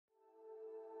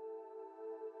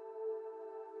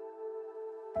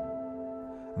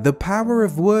The power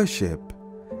of worship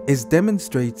is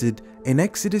demonstrated in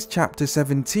Exodus chapter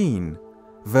 17,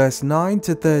 verse 9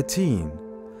 to 13,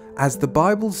 as the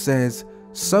Bible says,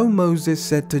 "So Moses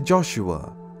said to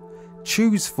Joshua,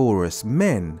 'Choose for us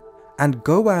men and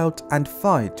go out and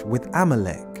fight with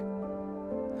Amalek.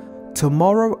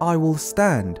 Tomorrow I will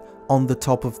stand on the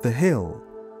top of the hill,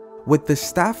 with the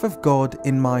staff of God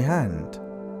in my hand.'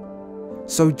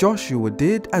 So Joshua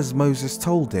did as Moses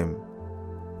told him,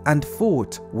 and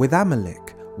fought with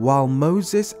Amalek, while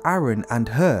Moses, Aaron, and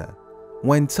Hur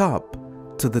went up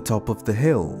to the top of the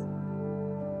hill.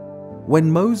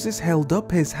 When Moses held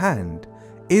up his hand,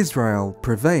 Israel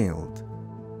prevailed,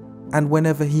 and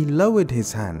whenever he lowered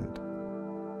his hand,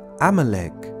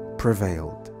 Amalek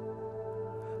prevailed.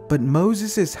 But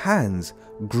Moses' hands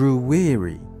grew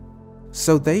weary,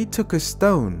 so they took a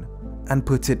stone and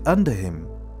put it under him,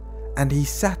 and he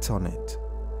sat on it,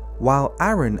 while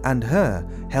Aaron and Hur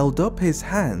held up his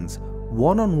hands,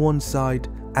 one on one side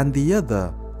and the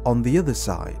other on the other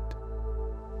side.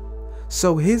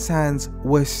 So his hands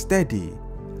were steady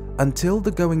until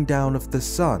the going down of the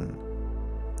sun,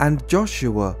 and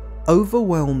Joshua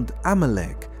overwhelmed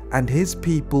Amalek and his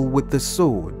people with the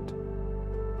sword.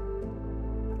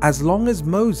 As long as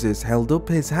Moses held up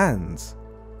his hands,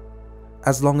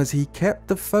 as long as he kept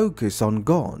the focus on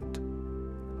God,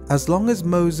 as long as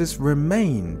Moses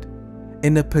remained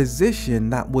in a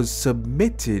position that was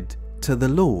submitted to the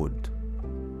Lord,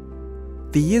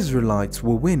 the Israelites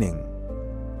were winning.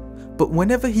 But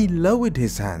whenever he lowered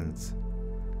his hands,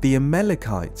 the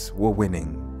Amalekites were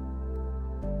winning.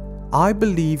 I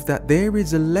believe that there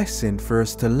is a lesson for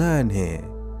us to learn here.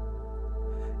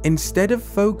 Instead of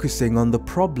focusing on the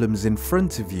problems in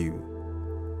front of you,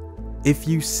 if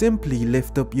you simply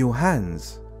lift up your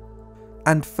hands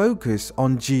and focus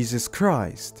on Jesus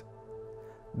Christ,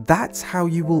 that's how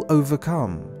you will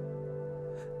overcome.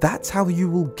 That's how you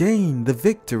will gain the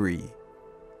victory.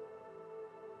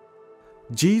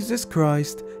 Jesus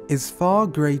Christ is far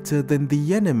greater than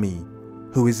the enemy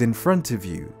who is in front of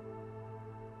you.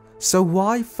 So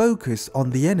why focus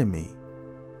on the enemy?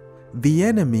 The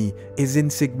enemy is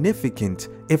insignificant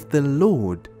if the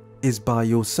Lord is by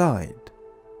your side.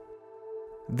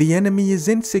 The enemy is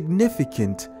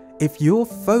insignificant if your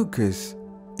focus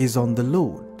is on the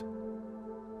Lord.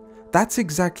 That's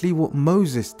exactly what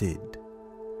Moses did.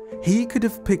 He could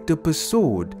have picked up a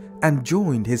sword and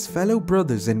joined his fellow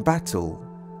brothers in battle,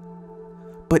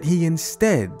 but he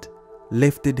instead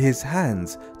lifted his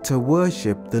hands to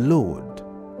worship the Lord,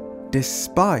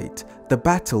 despite the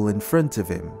battle in front of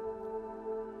him.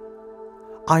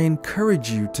 I encourage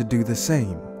you to do the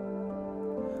same.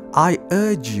 I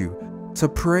urge you to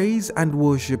praise and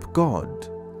worship God,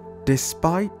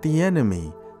 despite the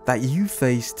enemy that you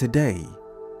face today,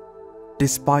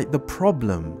 despite the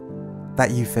problem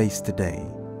that you face today.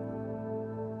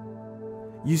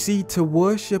 You see, to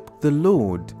worship the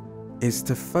Lord is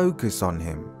to focus on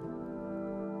Him.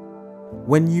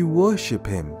 When you worship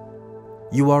Him,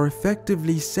 you are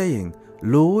effectively saying,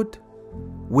 "Lord,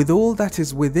 with all that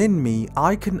is within me,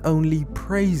 I can only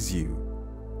praise you.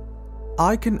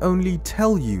 I can only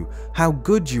tell you how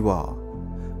good you are,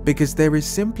 because there is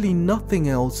simply nothing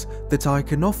else that I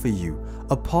can offer you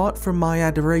apart from my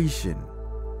adoration."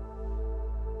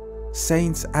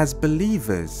 Saints, as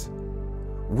believers,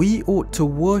 we ought to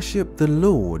worship the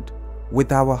Lord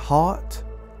with our heart,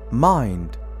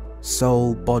 mind,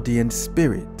 soul, body and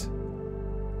spirit,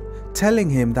 telling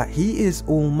Him that He is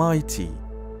almighty,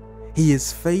 He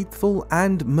is faithful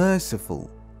and merciful,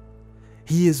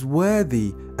 He is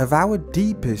worthy of our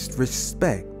deepest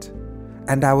respect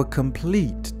and our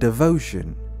complete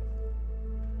devotion.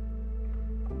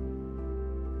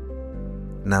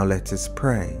 Now let us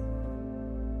pray.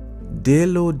 Dear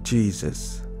Lord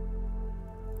Jesus,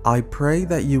 I pray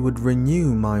that you would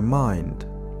renew my mind,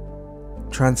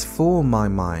 transform my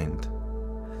mind,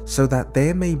 so that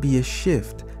there may be a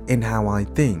shift in how I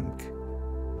think.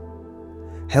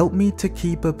 Help me to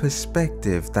keep a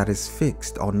perspective that is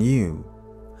fixed on you,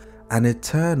 an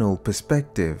eternal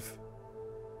perspective.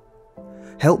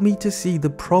 Help me to see the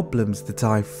problems that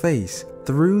I face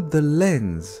through the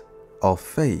lens of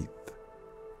faith.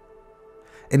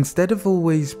 Instead of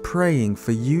always praying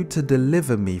for you to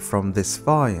deliver me from this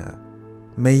fire,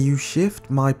 may you shift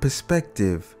my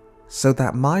perspective so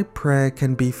that my prayer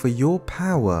can be for your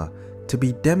power to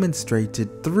be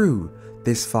demonstrated through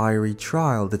this fiery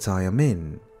trial that I am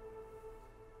in.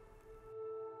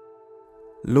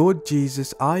 Lord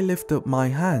Jesus, I lift up my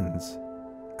hands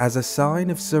as a sign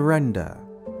of surrender.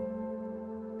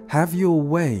 Have your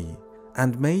way,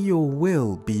 and may your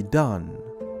will be done.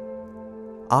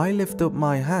 I lift up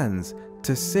my hands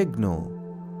to signal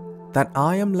that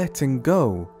I am letting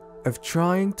go of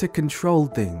trying to control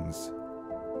things.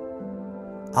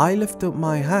 I lift up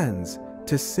my hands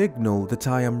to signal that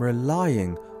I am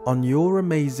relying on your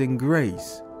amazing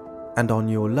grace and on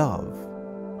your love.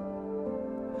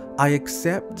 I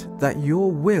accept that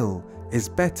your will is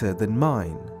better than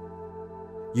mine.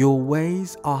 Your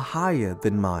ways are higher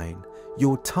than mine.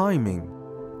 Your timing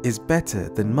is better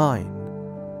than mine.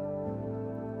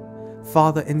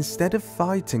 Father, instead of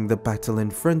fighting the battle in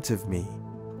front of me,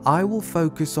 I will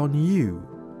focus on you,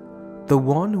 the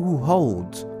one who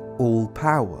holds all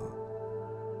power.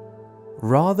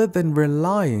 Rather than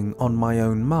relying on my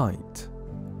own might,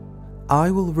 I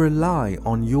will rely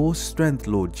on your strength,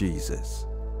 Lord Jesus.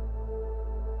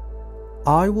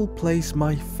 I will place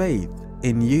my faith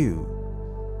in you.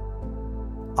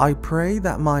 I pray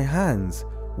that my hands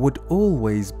would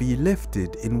always be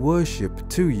lifted in worship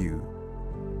to you.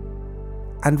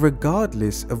 And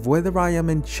regardless of whether I am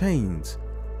in chains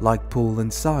like Paul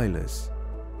and Silas,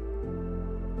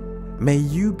 may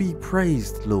you be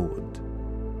praised, Lord.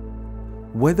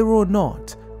 Whether or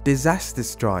not disaster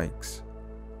strikes,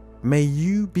 may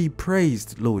you be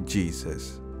praised, Lord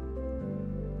Jesus.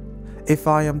 If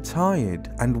I am tired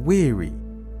and weary,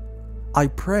 I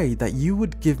pray that you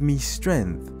would give me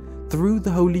strength through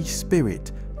the Holy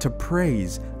Spirit to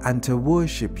praise and to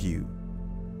worship you.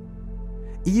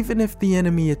 Even if the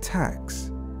enemy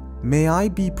attacks, may I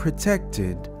be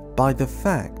protected by the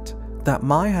fact that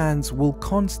my hands will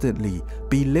constantly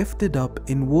be lifted up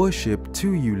in worship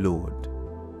to you, Lord.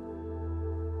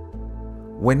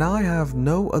 When I have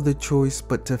no other choice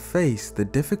but to face the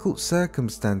difficult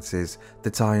circumstances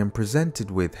that I am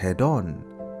presented with head on,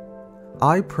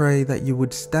 I pray that you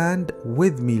would stand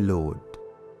with me, Lord.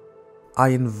 I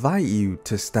invite you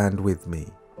to stand with me.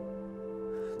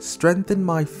 Strengthen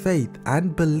my faith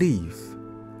and belief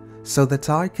so that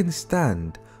I can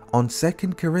stand on 2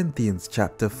 Corinthians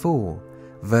chapter 4,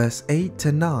 verse 8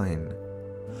 to 9,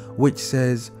 which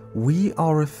says, "We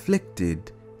are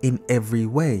afflicted in every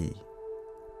way,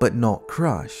 but not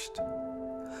crushed,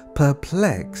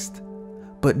 perplexed,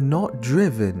 but not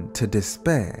driven to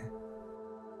despair,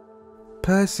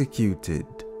 persecuted,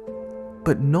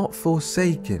 but not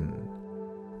forsaken,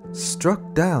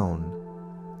 struck down,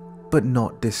 but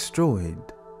not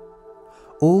destroyed,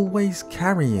 always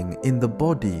carrying in the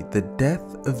body the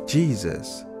death of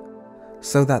Jesus,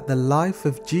 so that the life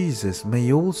of Jesus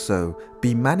may also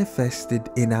be manifested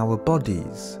in our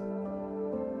bodies.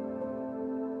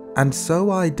 And so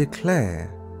I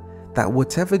declare that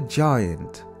whatever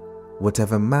giant,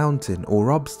 whatever mountain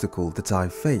or obstacle that I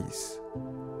face,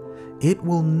 it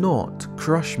will not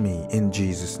crush me in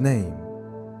Jesus' name.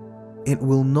 It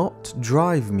will not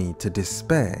drive me to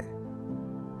despair.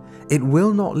 It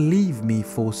will not leave me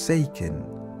forsaken.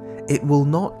 It will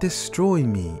not destroy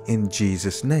me in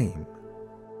Jesus' name.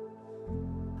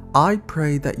 I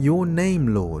pray that your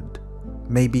name, Lord,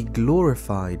 may be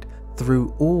glorified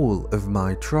through all of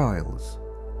my trials.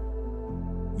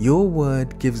 Your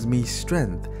word gives me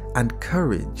strength and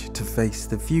courage to face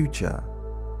the future.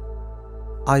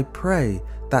 I pray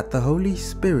that the Holy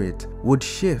Spirit would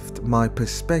shift my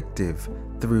perspective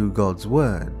through God's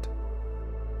word.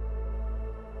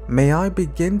 May I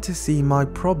begin to see my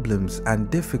problems and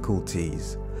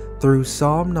difficulties through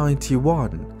Psalm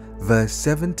 91, verse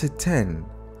 7 to 10,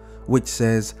 which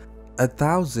says,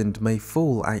 1,000 may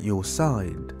fall at your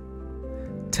side,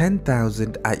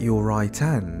 10,000 at your right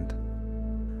hand,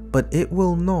 but it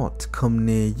will not come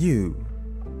near you.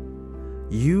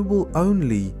 You will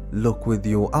only look with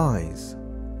your eyes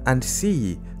and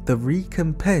see the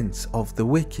recompense of the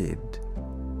wicked.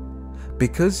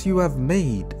 Because you have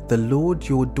made the Lord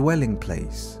your dwelling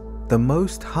place, the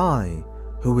Most High,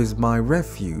 who is my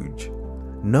refuge,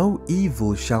 no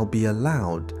evil shall be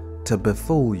allowed to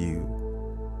befall you,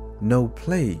 no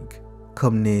plague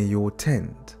come near your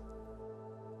tent.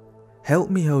 Help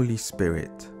me, Holy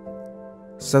Spirit,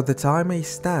 so that I may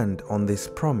stand on this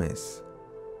promise,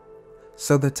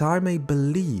 so that I may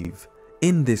believe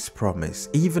in this promise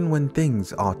even when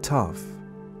things are tough.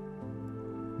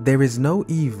 There is no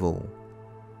evil,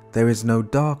 there is no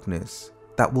darkness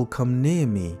that will come near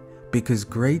me, because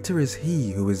greater is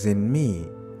He who is in me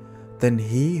than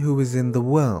he who is in the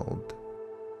world.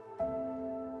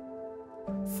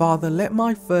 Father, let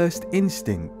my first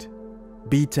instinct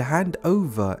be to hand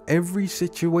over every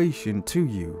situation to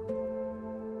you.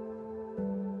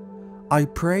 I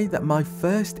pray that my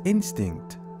first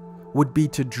instinct would be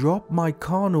to drop my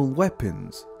carnal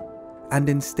weapons and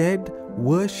instead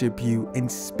worship you in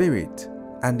spirit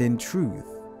and in truth.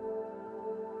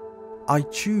 I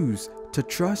choose to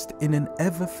trust in an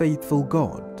ever-faithful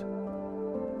God,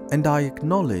 and I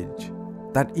acknowledge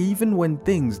that even when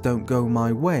things don't go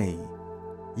my way,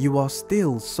 you are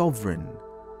still sovereign,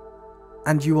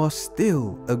 and you are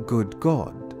still a good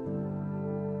God.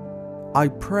 I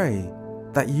pray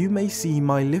that you may see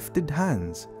my lifted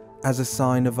hands as a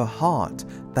sign of a heart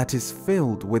that is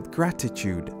filled with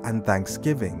gratitude and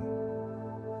thanksgiving.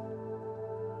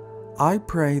 I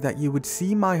pray that you would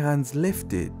see my hands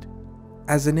lifted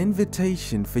as an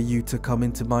invitation for you to come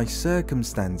into my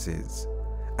circumstances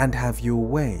and have your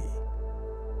way.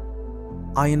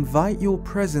 I invite your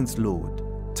presence, Lord,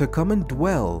 to come and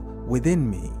dwell within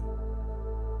me.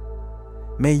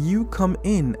 May you come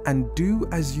in and do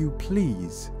as you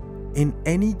please in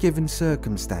any given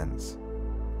circumstance.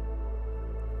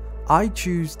 I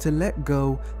choose to let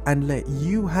go and let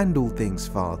you handle things,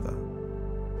 Father.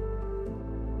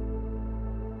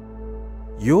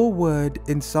 Your word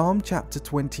in Psalm chapter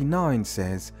 29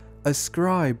 says,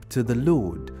 "Ascribe to the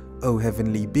Lord, O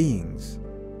heavenly beings.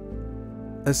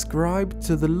 Ascribe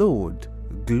to the Lord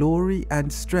glory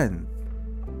and strength.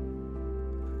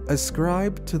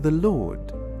 Ascribe to the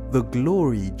Lord the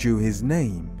glory due his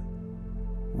name.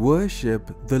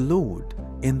 Worship the Lord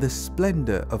in the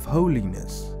splendor of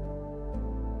holiness."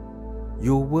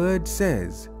 Your word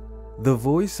says, "The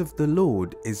voice of the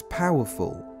Lord is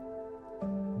powerful.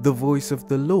 The voice of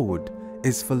the Lord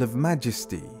is full of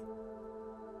majesty."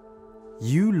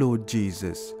 You, Lord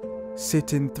Jesus,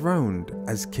 sit enthroned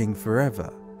as King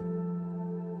forever.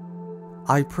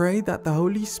 I pray that the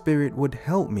Holy Spirit would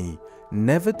help me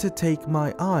never to take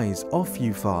my eyes off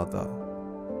you, Father.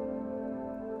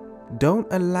 Don't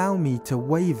allow me to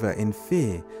waver in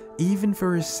fear even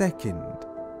for a second.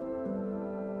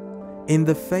 In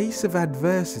the face of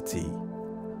adversity,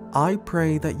 I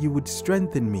pray that you would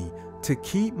strengthen me to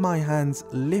keep my hands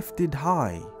lifted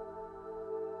high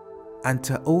and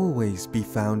to always be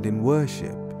found in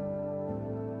worship.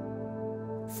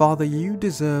 Father, you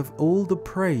deserve all the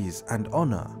praise and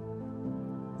honor.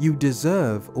 You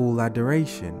deserve all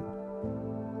adoration.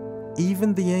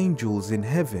 Even the angels in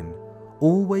heaven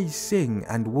always sing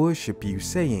and worship you,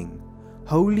 saying,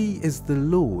 "Holy is the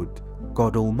Lord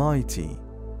God Almighty,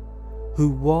 who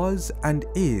was and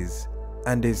is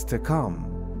to come.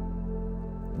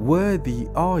 Worthy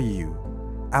are you,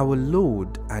 our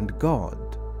Lord and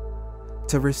God,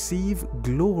 to receive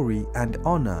glory and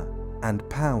honor and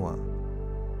power.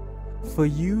 For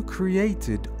you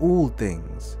created all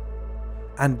things,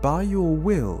 and by your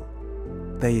will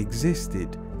they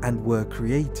existed and were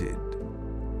created."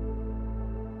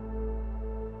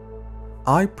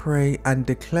 I pray and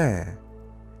declare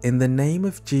in the name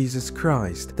of Jesus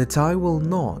Christ that I will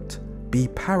not be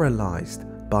paralyzed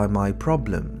by my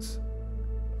problems.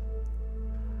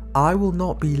 I will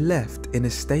not be left in a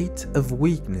state of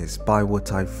weakness by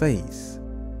what I face.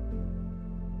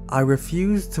 I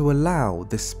refuse to allow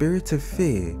the spirit of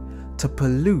fear to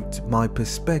pollute my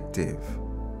perspective.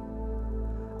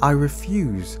 I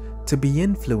refuse to be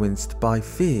influenced by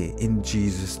fear in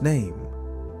Jesus' name.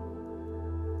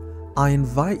 I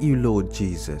invite you, Lord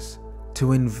Jesus,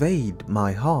 to invade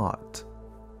my heart.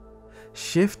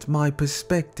 Shift my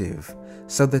perspective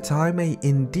so that I may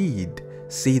indeed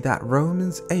see that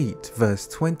Romans 8 verse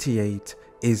 28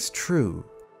 is true,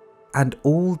 and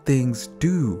all things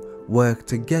do work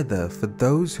together for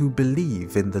those who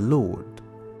believe in the Lord.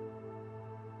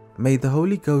 May the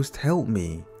Holy Ghost help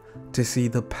me to see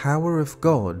the power of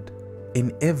God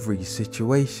in every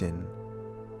situation.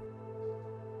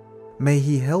 May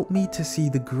He help me to see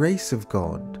the grace of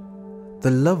God,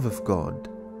 the love of God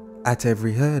at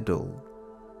every hurdle.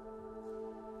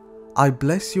 I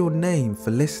bless your name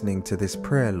for listening to this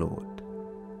prayer, Lord.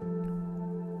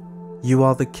 You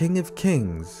are the King of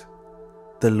Kings,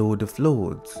 the Lord of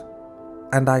Lords,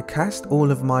 and I cast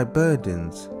all of my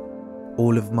burdens,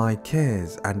 all of my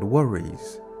cares and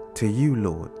worries to you,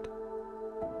 Lord.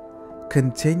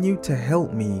 Continue to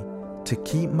help me to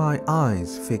keep my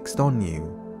eyes fixed on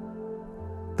you,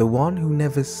 the one who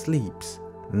never sleeps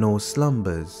nor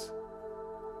slumbers.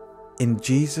 In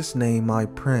Jesus' name I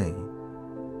pray.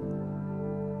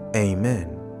 Amen.